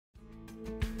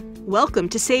Welcome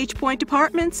to Sage Pointe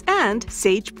Apartments and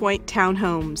Sage Pointe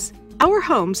Townhomes. Our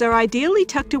homes are ideally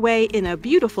tucked away in a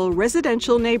beautiful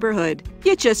residential neighborhood,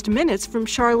 yet just minutes from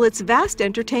Charlotte's vast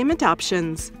entertainment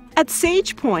options. At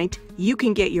Sage Pointe, you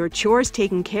can get your chores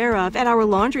taken care of at our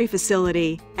laundry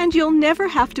facility, and you'll never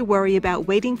have to worry about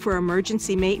waiting for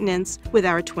emergency maintenance with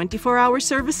our 24-hour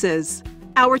services.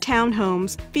 Our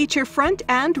townhomes feature front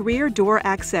and rear door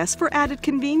access for added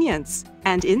convenience,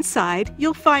 and inside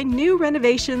you'll find new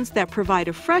renovations that provide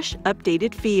a fresh,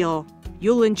 updated feel.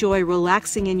 You'll enjoy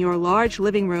relaxing in your large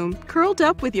living room, curled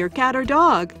up with your cat or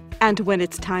dog. And when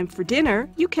it's time for dinner,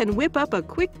 you can whip up a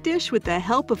quick dish with the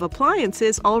help of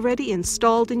appliances already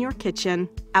installed in your kitchen.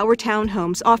 Our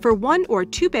townhomes offer 1 or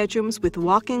 2 bedrooms with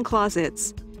walk-in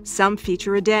closets. Some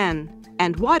feature a den,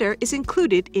 and water is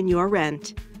included in your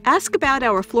rent. Ask about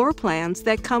our floor plans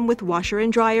that come with washer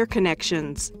and dryer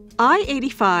connections.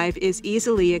 I-85 is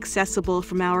easily accessible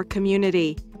from our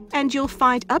community, and you'll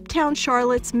find uptown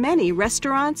Charlotte's many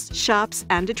restaurants, shops,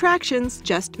 and attractions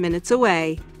just minutes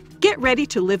away. Get ready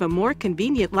to live a more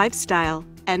convenient lifestyle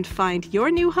and find your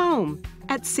new home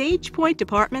at Sage Pointe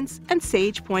Apartments and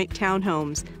Sage Pointe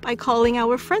Townhomes by calling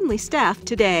our friendly staff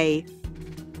today.